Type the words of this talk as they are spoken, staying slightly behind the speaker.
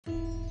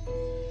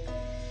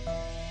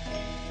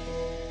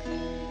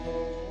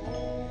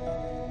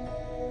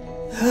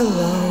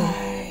Hello,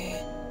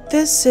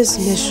 this is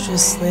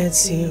Mistress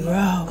Nancy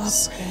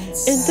Rose,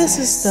 and this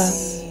is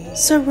the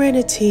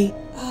Serenity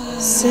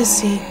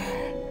Sissy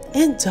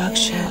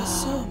induction.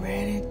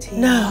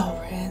 Now,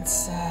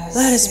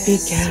 let us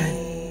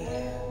begin.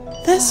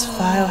 This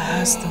file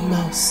has the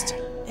most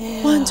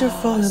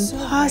wonderful and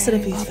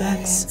positive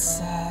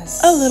effects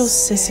a little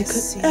sissy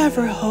could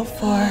ever hope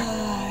for.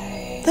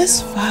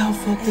 This file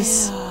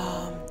focuses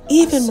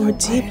even more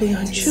deeply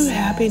on true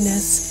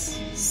happiness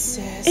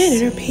and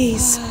inner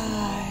peace,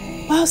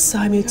 while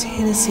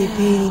simultaneously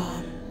being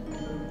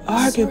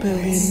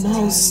arguably the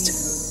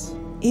most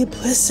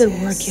implicit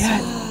work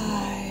yet.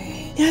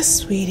 Yes,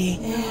 sweetie,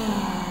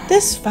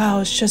 this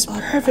file is just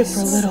perfect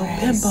for little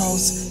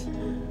bimbos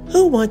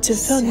who want to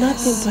feel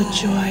nothing but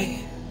joy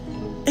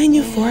and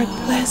euphoric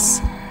bliss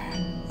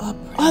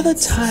all the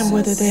time,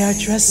 whether they are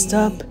dressed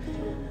up,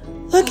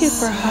 looking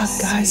for hot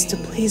guys to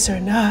please or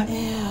not.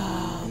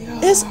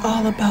 It's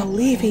all about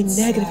leaving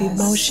negative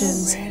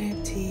emotions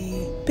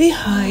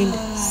behind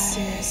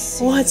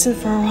once and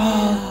for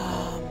all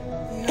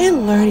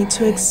and learning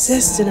to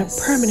exist in a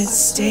permanent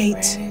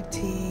state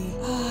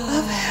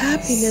of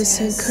happiness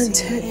and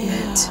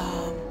contentment.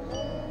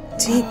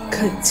 Deep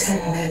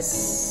contentment,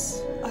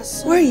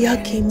 where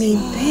yucky mean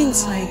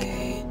things like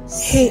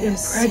hate and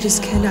prejudice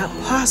cannot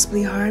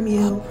possibly harm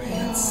you.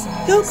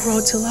 You'll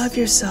grow to love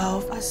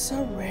yourself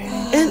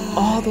and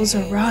all those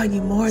around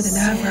you more than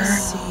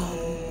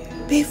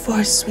ever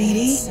before,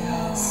 sweetie.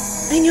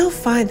 And you'll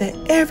find that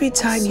every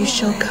time you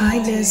show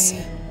kindness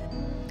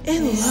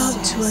and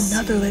love to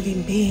another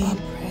living being,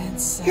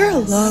 your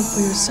love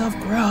for yourself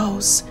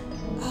grows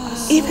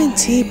even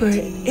deeper,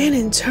 and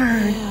in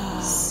turn,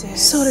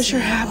 so does your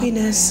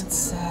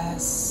happiness.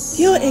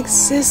 You'll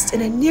exist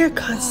in a near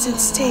constant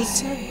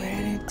state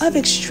of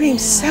extreme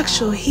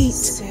sexual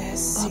heat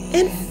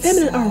and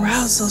feminine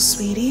arousal,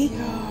 sweetie.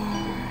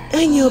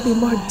 And you'll be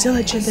more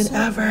diligent than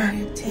ever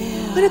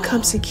when it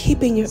comes to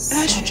keeping your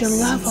estrogen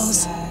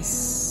levels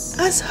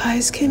as high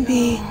as can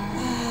be.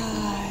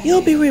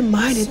 You'll be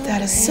reminded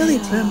that a silly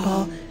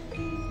bimbo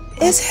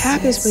is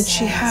happiest when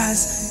she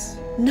has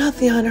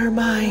nothing on her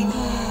mind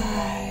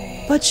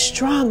but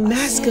strong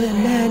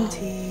masculine men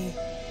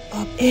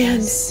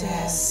and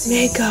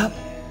makeup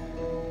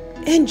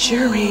and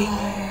jewelry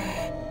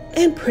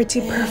and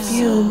pretty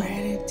perfume.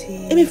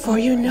 And before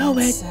you know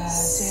it,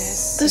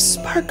 the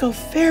sparkle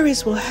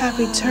fairies will have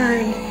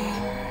returned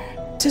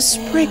to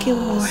sprinkle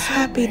more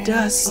happy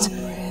dust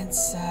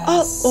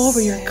all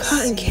over your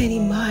cotton candy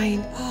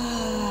mind,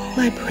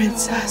 my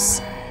princess.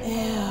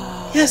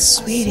 Yes,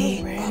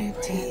 sweetie,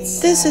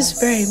 this is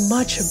very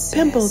much a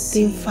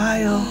bimbo-themed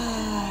file,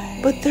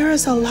 but there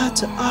is a lot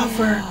to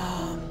offer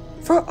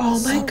for all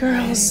my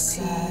girls,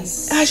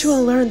 as you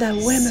will learn that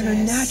women are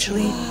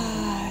naturally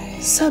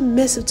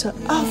submissive to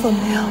alpha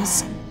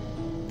males,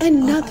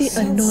 and nothing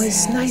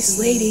annoys nice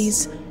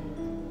ladies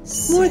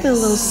more than a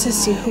little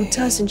sissy who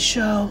doesn't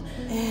show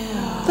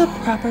the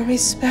proper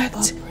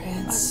respect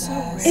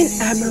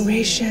and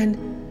admiration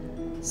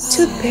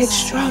to big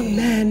strong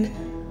men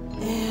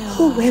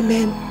who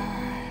women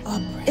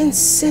and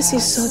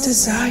sissies so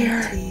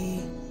desire.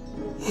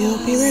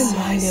 You'll be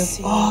reminded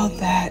of all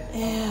that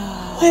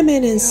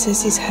women and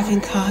sissies have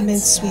in common,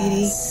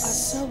 sweetie,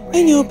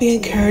 and you'll be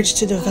encouraged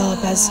to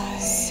develop as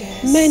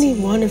many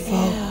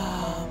wonderful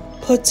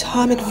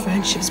platonic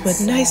friendships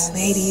with nice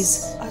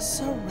ladies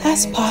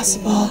as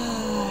possible.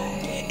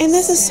 And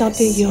this is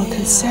something you'll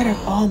consider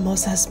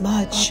almost as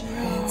much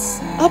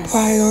a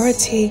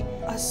priority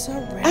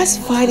as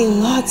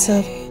finding lots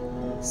of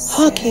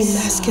hunky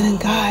masculine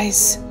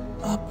guys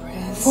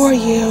for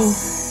you.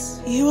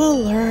 You will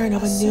learn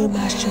of a new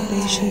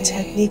masturbation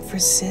technique for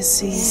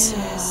sissies,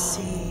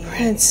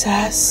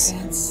 princess,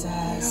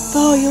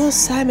 though you will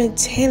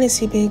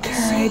simultaneously be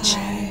encouraged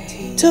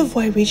to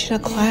avoid reaching a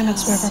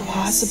climax wherever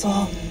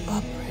possible,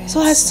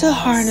 so as to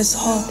harness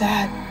all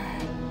that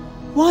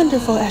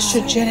wonderful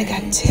estrogenic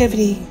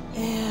activity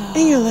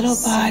in your little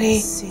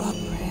body.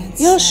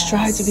 You'll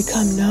strive to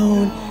become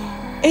known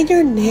in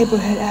your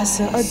neighborhood as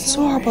an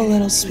adorable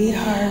little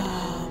sweetheart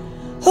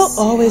who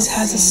always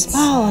has a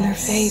smile on her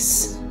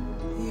face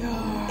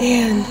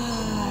and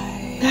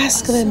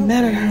masculine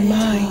men on her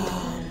mind.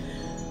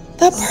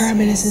 The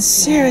permanence and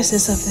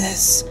seriousness of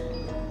this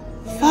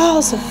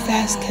file's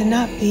effects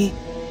cannot be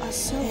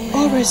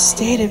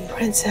overstated,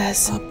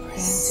 princess,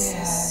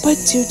 but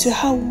due to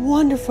how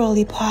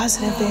wonderfully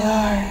positive they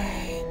are,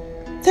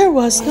 there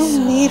was no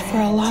need for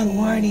a long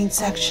warning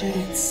section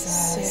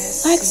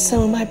like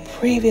some of my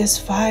previous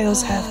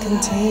files have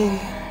contained,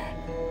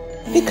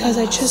 because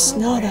I just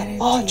know that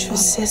all true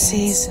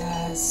sissies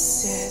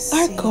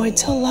are going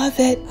to love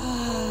it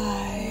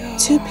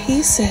to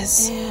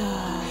pieces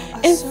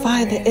and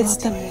find that it's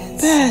the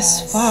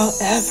best file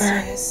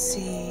ever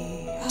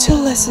to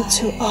listen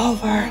to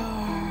over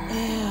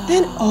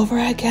and over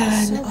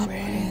again,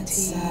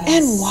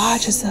 and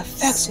watch as the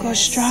effects grow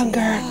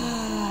stronger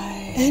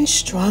and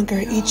stronger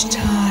each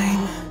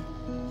time.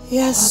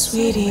 Yes,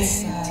 sweetie,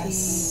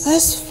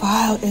 this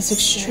file is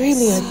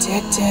extremely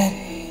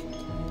addicted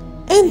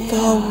And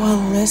though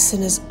one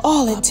listen is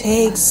all it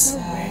takes,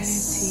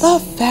 the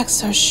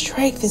effects are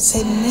strengthened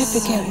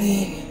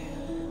significantly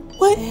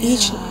with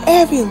each and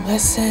every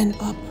listen.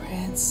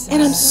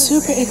 And I'm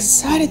super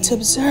excited to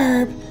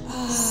observe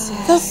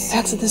the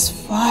effects of this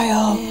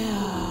file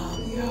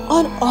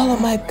on all of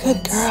my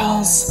good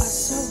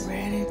girls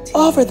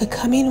over the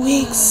coming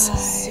weeks,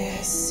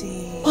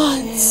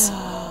 months,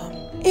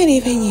 and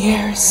even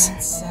years.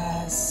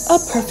 A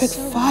perfect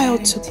file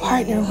to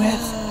partner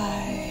with.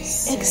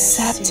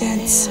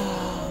 Acceptance.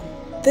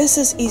 This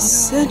is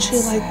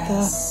essentially like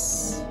the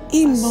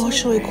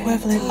emotional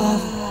equivalent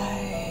of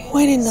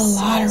winning the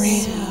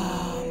lottery.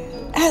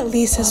 At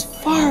least as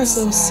far as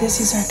those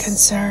sissies are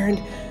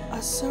concerned.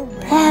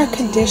 Prior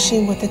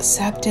conditioning with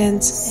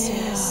acceptance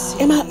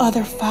in my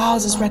other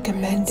files is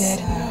recommended.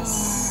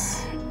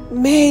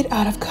 Made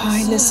out of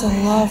kindness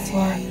and love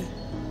for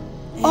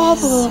all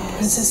the little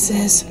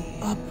princesses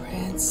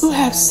who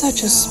have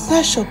such a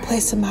special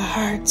place in my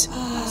heart.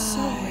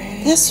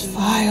 This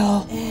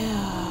file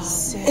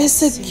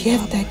is a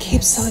gift that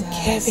keeps on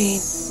giving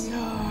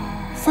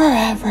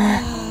forever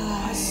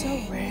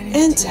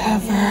and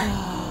ever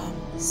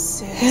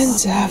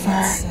and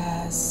ever.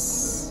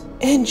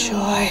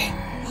 Enjoy,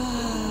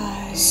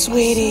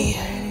 sweetie.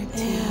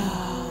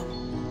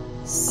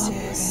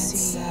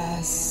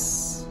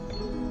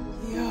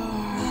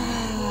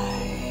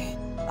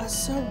 A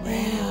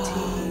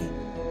serenity,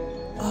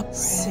 a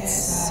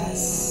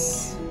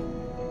princess.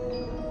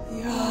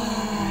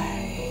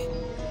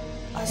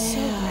 A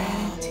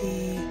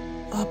serenity,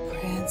 a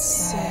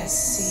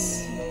princess.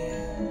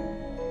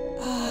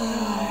 I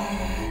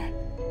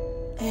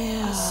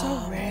am a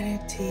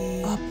serenity,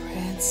 a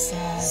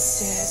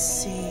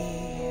princess.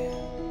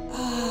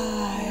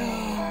 I am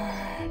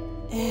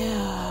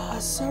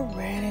a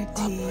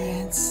serenity, a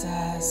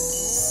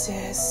princess.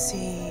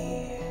 Sissy.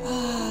 I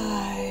am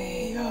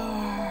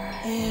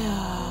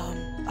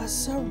a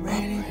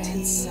serenity, a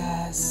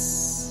princess.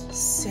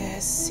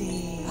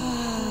 Sissy. I am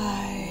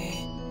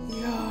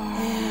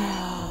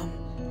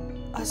a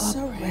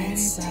serenity,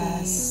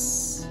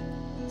 Sissy.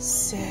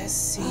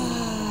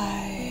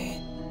 I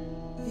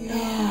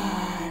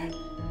am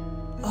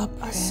a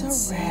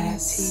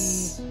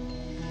princess.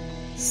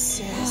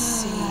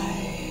 Sissy.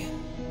 I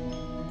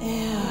am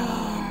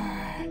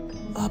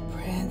a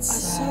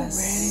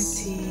princess. A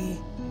serenity,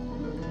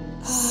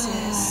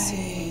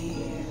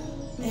 Sissy.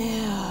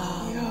 I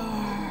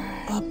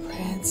am a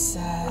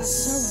princess. A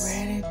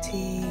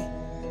serenity,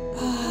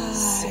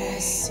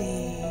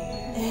 Sissy.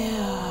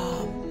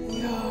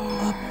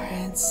 A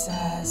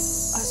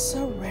princess. A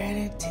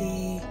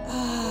serenity.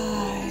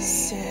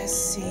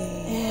 Sissy.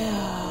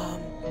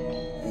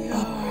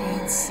 A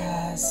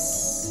princess.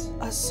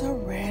 A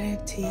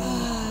serenity.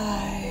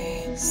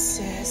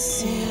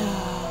 Sissy.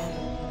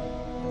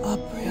 A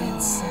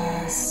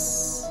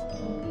princess.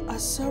 A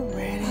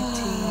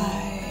serenity.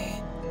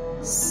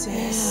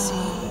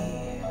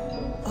 Sissy.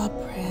 A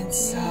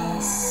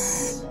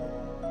princess.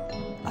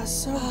 A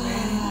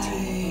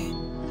serenity.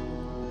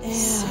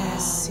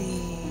 Sissy.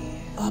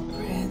 A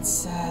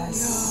princess.